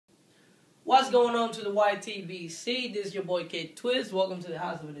What's going on to the YTBC? This is your boy Kid Twist. Welcome to the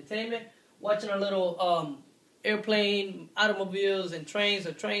House of Entertainment. Watching a little airplane, automobiles, and trains,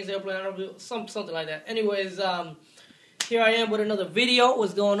 or trains, airplane, automobiles, something like that. Anyways, here I am with another video.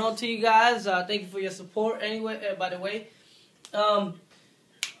 What's going on to you guys? Thank you for your support. Anyway, by the way, another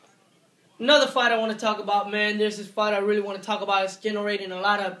fight I want to talk about, man. There's this fight I really want to talk about. It's generating a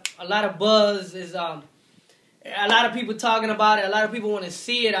lot of buzz. Is a lot of people talking about it. A lot of people want to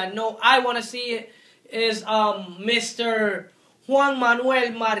see it. I know I want to see it. Is Mr. Juan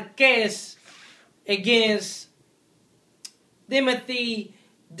Manuel Marquez against Timothy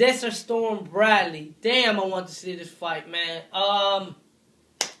Desert Storm Bradley. Damn, I want to see this fight, man.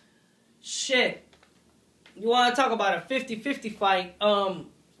 Shit. You want to talk about a 50-50 fight?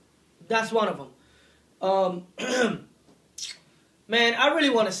 That's one of them. Man, I really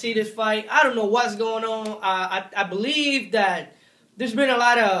want to see this fight. I don't know what's going on. I believe that there's been a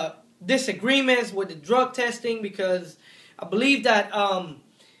lot of disagreements with the drug testing because I believe that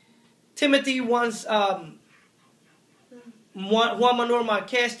Timothy wants Juan Manuel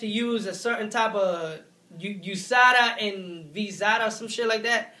Marquez to use a certain type of USADA and VSADA or some shit like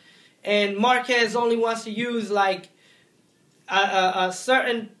that. And Marquez only wants to use like a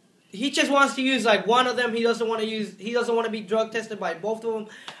certain... He just wants to use like one of them. He doesn't want to be drug tested by both of them.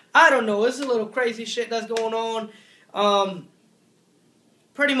 I don't know. It's a little crazy shit that's going on.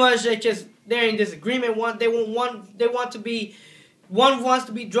 Pretty much they're in disagreement. One wants to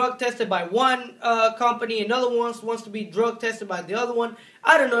be drug tested by one company, another one wants to be drug tested by the other one.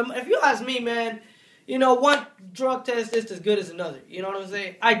 I don't know. If you ask me, man, you know, one drug test is as good as another. You know what I'm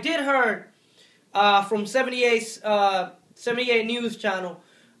saying? I did heard from 78 News Channel.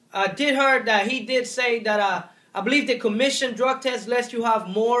 I did heard that he did say that I believe the commission drug test lets you have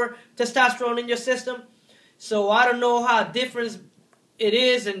more testosterone in your system. So I don't know how different it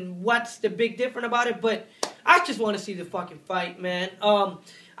is and what's the big difference about it, but I just want to see the fucking fight, man.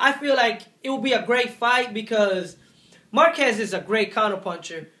 I feel like it will be a great fight because Marquez is a great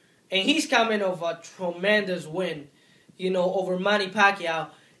counterpuncher, and he's coming off a tremendous win, you know, over Manny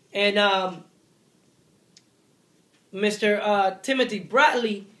Pacquiao. And Mr. Timothy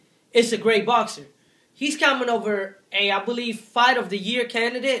Bradley is a great boxer. He's coming over a, I believe, Fight of the Year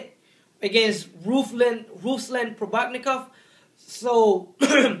candidate against Ruslan Probotnikov. So,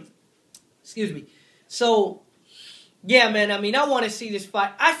 excuse me. So, yeah, man. I mean, I want to see this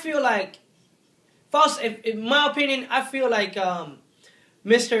fight. I feel like, in my opinion, I feel like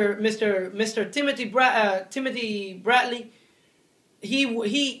Mr. Timothy Bradley, he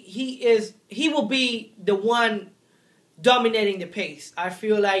will be the one dominating the pace. I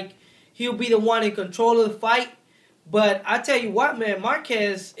feel like he'll be the one in control of the fight. But I tell you what, man,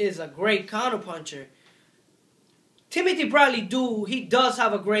 Marquez is a great counterpuncher. Timothy Bradley, he does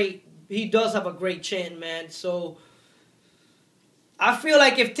have a great chin, man. So I feel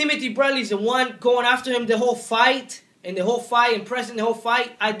like if Timothy Bradley's the one going after him the whole fight, and pressing the whole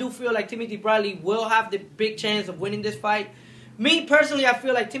fight, I do feel like Timothy Bradley will have the big chance of winning this fight. Me personally, I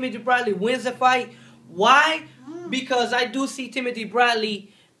feel like Timothy Bradley wins the fight. Why? Because I do see Timothy Bradley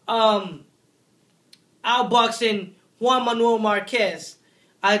outboxing Juan Manuel Marquez.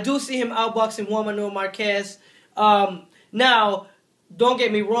 I do see him outboxing Juan Manuel Marquez. Now, don't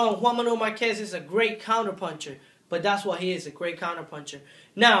get me wrong, Juan Manuel Marquez is a great counterpuncher, but that's what he is, a great counterpuncher.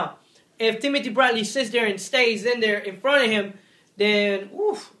 Now, if Timothy Bradley sits there and stays in there in front of him, then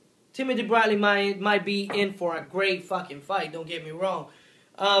Timothy Bradley might be in for a great fucking fight. Don't get me wrong.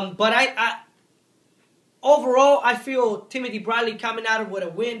 But overall, I feel Timothy Bradley coming out with a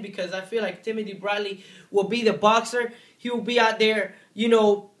win because I feel like Timothy Bradley will be the boxer. He will be out there, you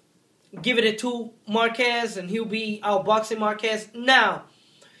know, giving it to Marquez, and he'll be outboxing Marquez. Now,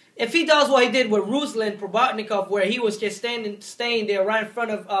 if he does what he did with Ruslan Probotnikov, where he was just staying there right in front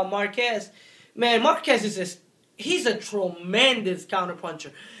of Marquez, man, Marquez he's a tremendous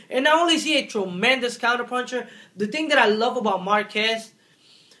counterpuncher. And not only is he a tremendous counterpuncher, the thing that I love about Marquez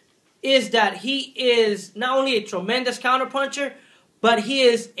is that he is not only a tremendous counterpuncher, but he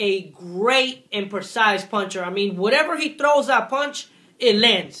is a great and precise puncher. I mean, whatever he throws that punch, it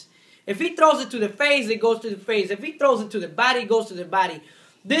lands. If he throws it to the face, it goes to the face. If he throws it to the body, it goes to the body.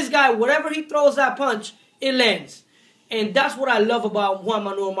 This guy, whatever he throws that punch, it lands. And that's what I love about Juan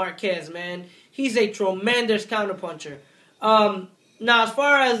Manuel Marquez, man. He's a tremendous counterpuncher. Now, as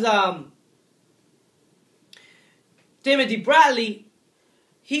far as Timothy Bradley,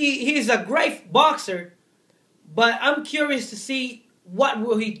 he's a great boxer, but I'm curious to see what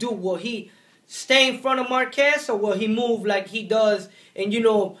will he do. Will he stay in front of Marquez, or will he move like he does and, you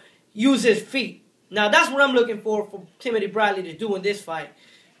know, use his feet? Now, that's what I'm looking for Timothy Bradley to do in this fight.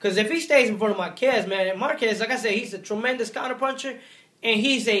 Because if he stays in front of Marquez, man, and Marquez, like I said, he's a tremendous counterpuncher, and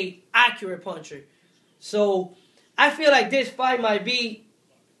he's a accurate puncher. So I feel like this fight might be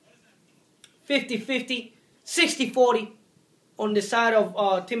 50-50, 60-40 on the side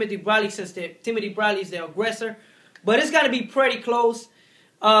of Timothy Bradley, since Timothy Bradley is the aggressor. But it's got to be pretty close.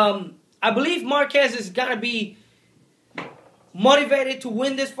 I believe Marquez is going to be motivated to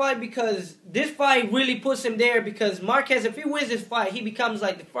win this fight, because this fight really puts him there. Because Marquez, if he wins this fight, he becomes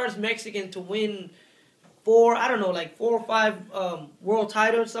like the first Mexican to win 4 or 5 world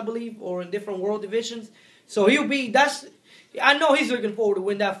titles, I believe, or in different world divisions. So he'll be, I know he's looking forward to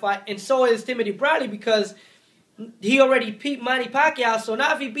win that fight, and so is Timothy Bradley, because he already beat Manny Pacquiao. So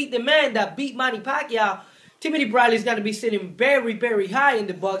now if he beat the man that beat Manny Pacquiao, Timothy Bradley's going to be sitting very, very high in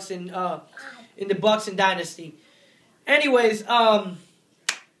the boxing dynasty. Anyways,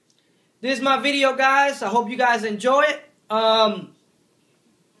 this is my video, guys. I hope you guys enjoy it.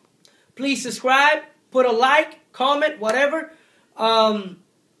 Please subscribe, put a like, comment, whatever.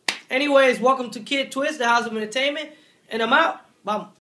 Anyways, welcome to Kid Twist, the House of Entertainment, and I'm out. Bye.